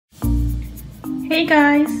Hey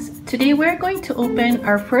guys! Today we're going to open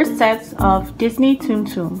our first sets of Disney Tsum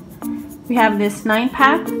Tsum. We have this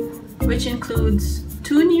 9-pack, which includes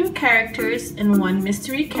 2 new characters and 1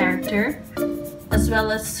 mystery character, as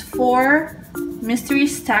well as 4 mystery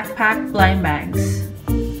stack pack blind bags.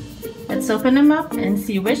 Let's open them up and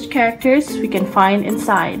see which characters we can find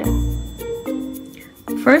inside.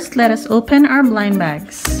 First, let us open our blind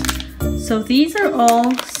bags. So these are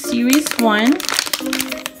all Series 1.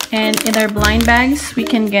 And in our blind bags, we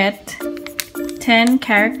can get 10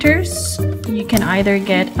 characters. You can either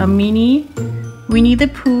get a mini Winnie the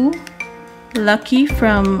Pooh, Lucky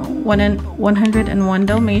from 101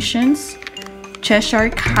 Dalmatians, Cheshire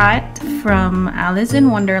Cat from Alice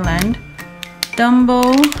in Wonderland,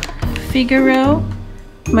 Dumbo, Figaro,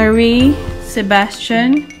 Marie,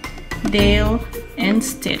 Sebastian, Dale, and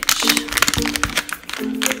Stitch.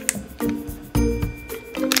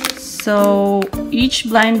 So each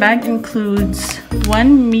blind bag includes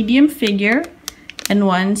 1 medium figure and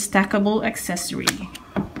 1 stackable accessory.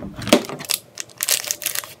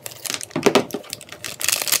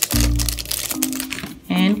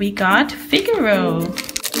 And we got Figaro.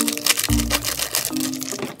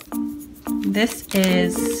 This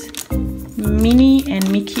is Minnie and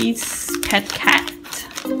Mickey's pet cat.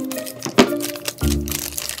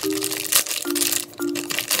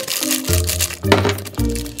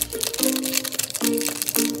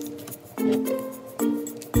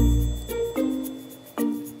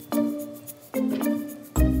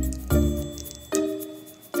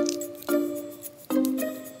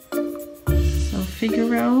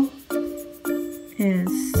 Figaro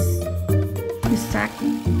is you stack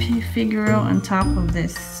Figaro on top of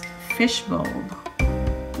this fishbowl.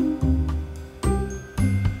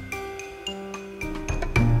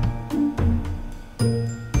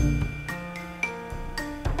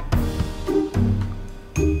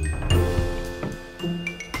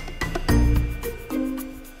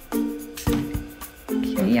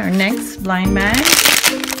 Okay, our next blind bag.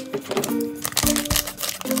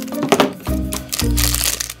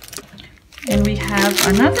 And we have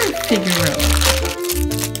another Figaro.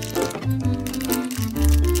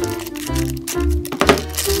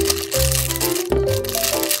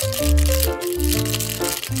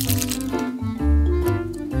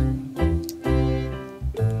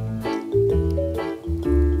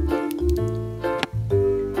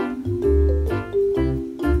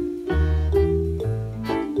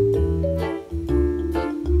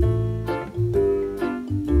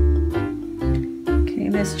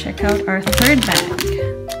 Let's check out our third bag.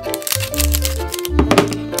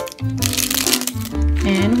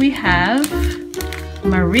 And we have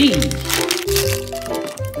Marie.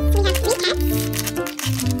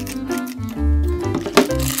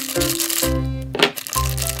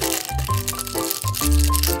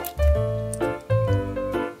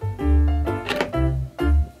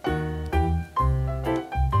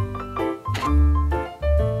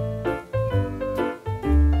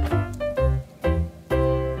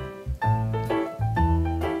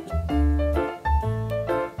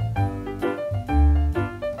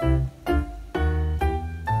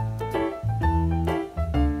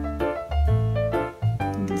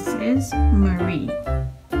 Is Marie.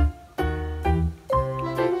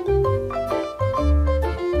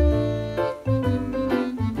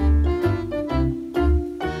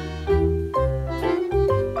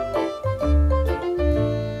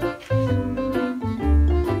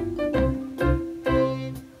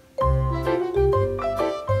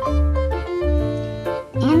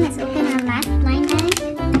 And let's open our last blind bag.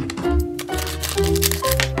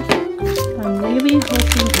 I'm really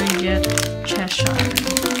hoping we get Cheshire.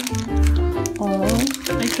 Oh,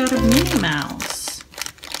 I got a Minnie Mouse,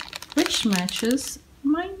 which matches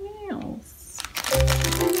my nails.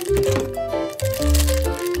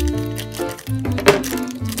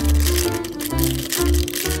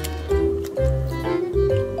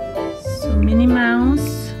 So Minnie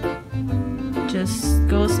Mouse just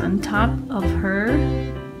goes on top of her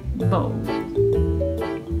bow.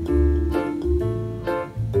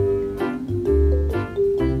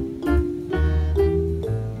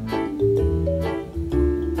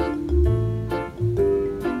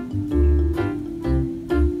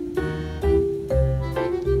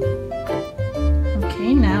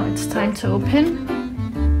 Now it's time to open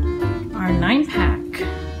our 9-pack.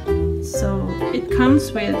 So it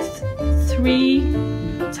comes with 3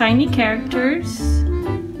 tiny characters,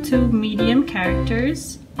 2 medium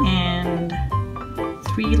characters, and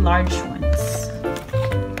 3 large ones.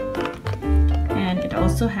 And it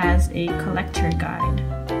also has a collector guide.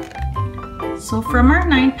 So from our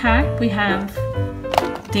 9-pack we have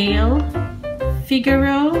Dale,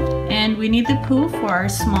 Figaro and Winnie the Pooh for our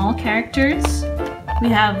small characters. We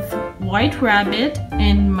have White Rabbit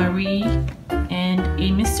and Marie, and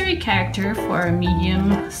a mystery character for our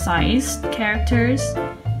medium-sized characters.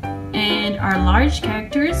 And our large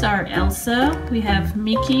characters are Elsa, we have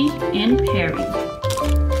Mickey, and Perry.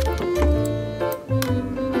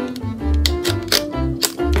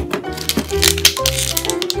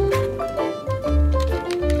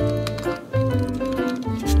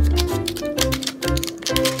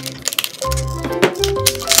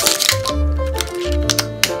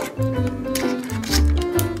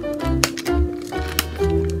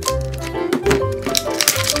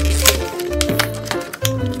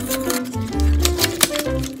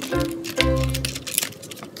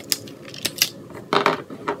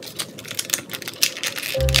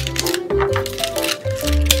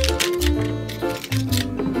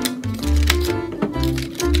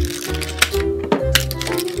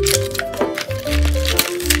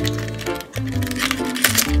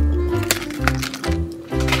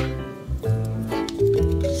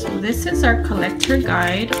 This is our collector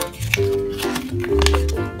guide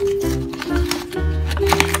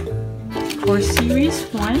for series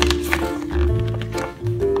 1,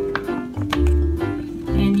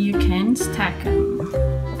 and you can stack them.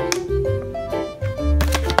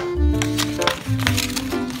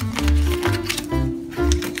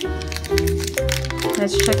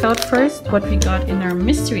 Let's check out first what we got in our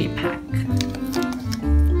mystery pack.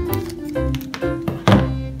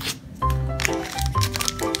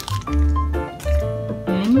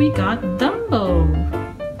 We got Dumbo.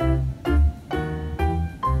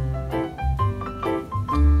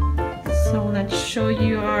 So let's show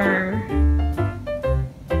you our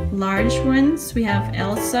large ones. We have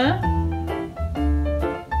Elsa,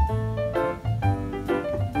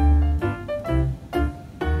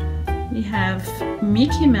 we have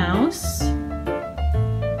Mickey Mouse,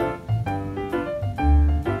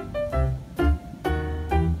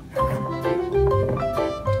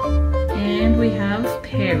 and we have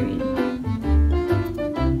Perry.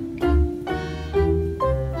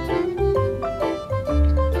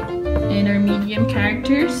 In our medium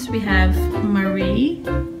characters, we have Marie,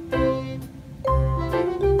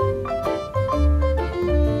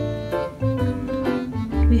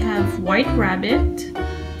 we have White Rabbit,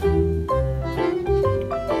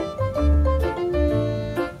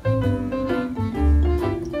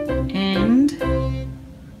 and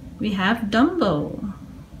we have Dumbo.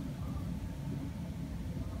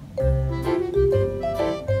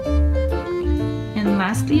 And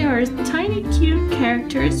lastly, our tiny cute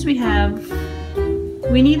characters, we have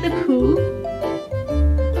Winnie the Pooh,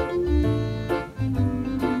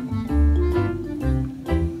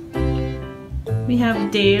 we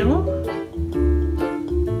have Dale,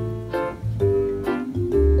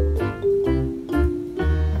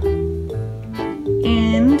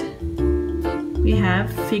 and we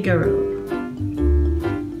have Figaro.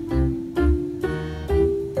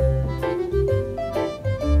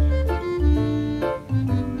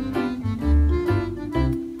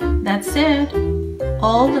 That's it!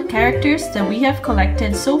 All the characters that we have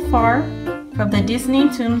collected so far from the Disney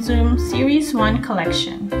Tsum Tsum Series 1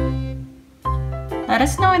 collection. Let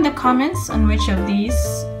us know in the comments on which of these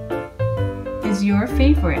is your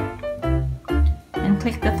favorite. And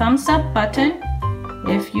click the thumbs up button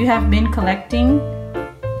if you have been collecting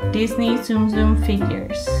Disney Tsum Tsum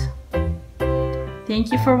figures.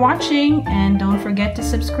 Thank you for watching, and don't forget to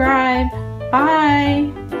subscribe. Bye!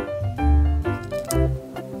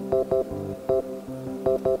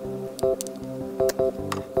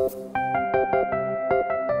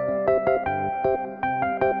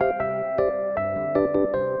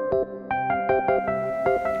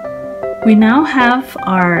 We now have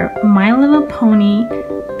our My Little Pony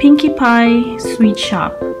Pinkie Pie Sweet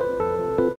Shop.